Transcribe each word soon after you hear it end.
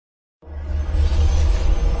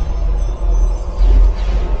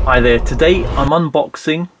Hi there, today I'm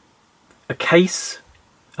unboxing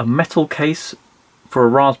a metal case for a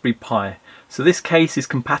Raspberry Pi. So this case is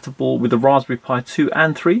compatible with the Raspberry Pi 2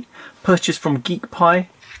 and 3, purchased from GeeekPi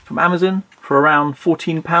from Amazon for around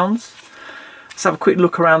 £14. Let's have a quick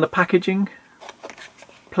look around the packaging.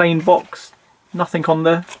 Plain box, nothing on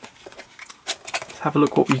there. Let's have a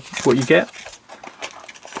look what you get.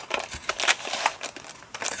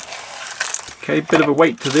 Okay, bit of a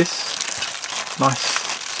weight to this. Nice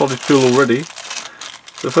solid feel already.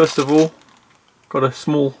 So first of all, got a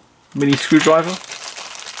small mini screwdriver.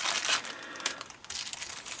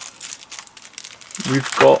 We've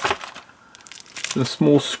got some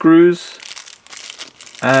small screws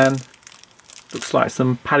and looks like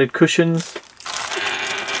some padded cushions.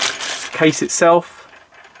 Case itself,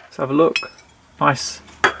 let's have a look. Nice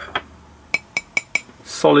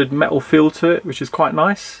solid metal feel to it, which is quite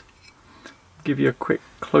nice. Give you a quick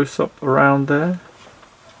close-up around there.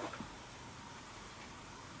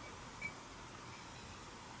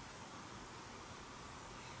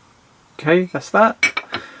 Okay, that's that.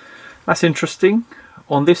 That's interesting.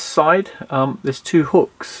 On this side, there's two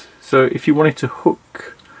hooks. So if you wanted to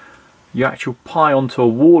hook your actual Pi onto a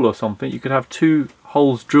wall or something, you could have two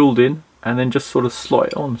holes drilled in and then just sort of slot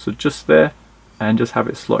it on. So just there and just have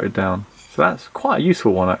it slotted down. So that's quite a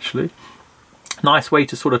useful one actually. Nice way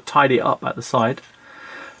to sort of tidy it up at the side.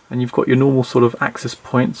 And you've got your normal sort of access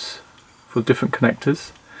points for different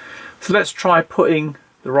connectors. So let's try putting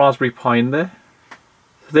the Raspberry Pi in there.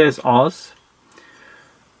 So there's ours.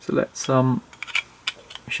 So let's it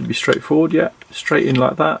should be straightforward, yeah, straight in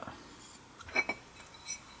like that.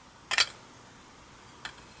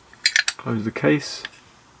 Close the case.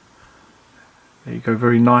 There you go,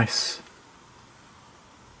 very nice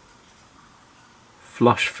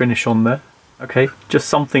flush finish on there. Okay, just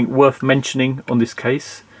something worth mentioning on this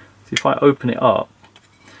case. So if I open it up,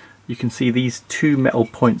 you can see these two metal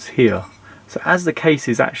points here. So as the case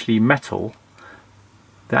is actually metal,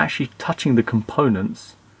 they're actually touching the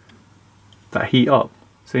components that heat up.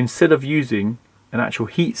 So instead of using an actual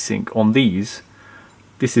heat sink on these,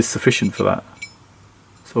 this is sufficient for that.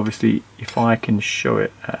 So obviously if I can show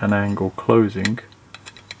it at an angle closing,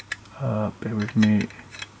 bear with me.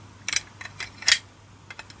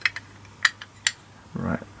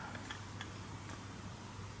 Right,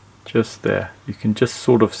 just there. You can just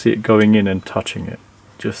sort of see it going in and touching it,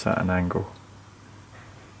 just at an angle.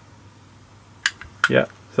 Yeah,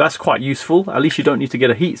 so that's quite useful. At least you don't need to get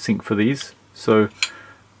a heat sink for these. So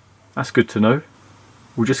that's good to know.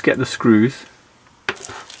 We'll just get the screws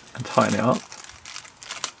and tighten it up.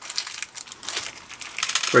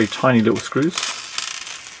 Very tiny little screws.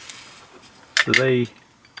 So they,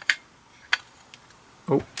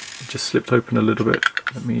 oh, it just slipped open a little bit.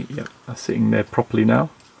 Let me, yep, that's sitting there properly now.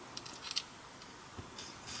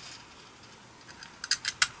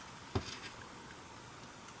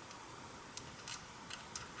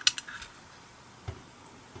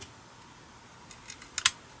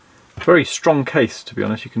 Very strong case, to be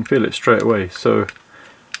honest. You can feel it straight away, so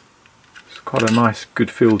it's quite a nice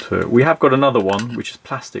good feel to it. We have got another one which is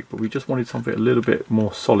plastic, but we just wanted something a little bit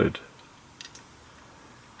more solid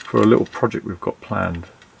for a little project we've got planned,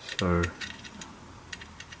 so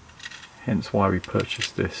hence why we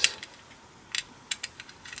purchased this.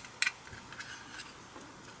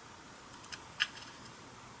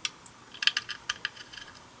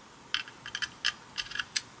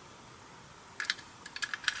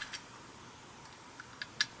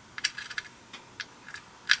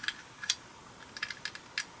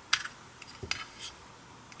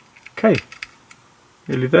 Okay,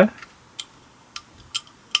 nearly there.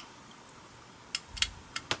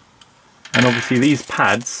 And obviously these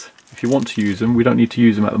pads, if you want to use them, we don't need to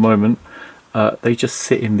use them at the moment, they just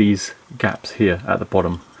sit in these gaps here at the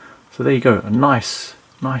bottom. So there you go, a nice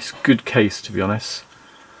good case, to be honest.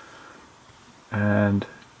 And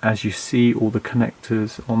as you see, all the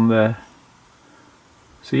connectors on there.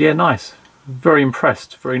 So yeah, nice, very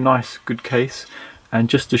impressed, very nice, good case. And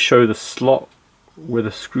just to show the slot where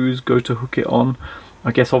the screws go to hook it on,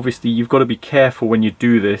 I guess obviously you've got to be careful when you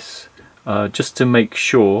do this, just to make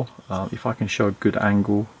sure, if I can show a good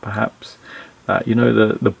angle perhaps, that you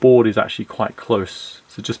know the board is actually quite close.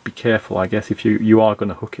 So just be careful, I guess, if you are going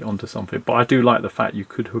to hook it onto something. But I do like the fact you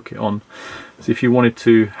could hook it on. So if you wanted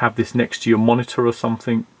to have this next to your monitor or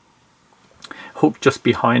something, hook just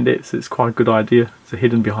behind it, so it's quite a good idea. It's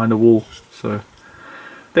hidden behind a wall. So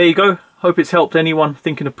there you go. Hope it's helped anyone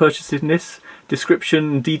thinking of purchasing this.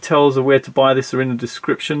 Description and details of where to buy this are in the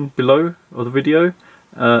description below of the video.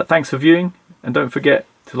 Thanks for viewing, and don't forget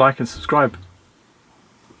to like and subscribe.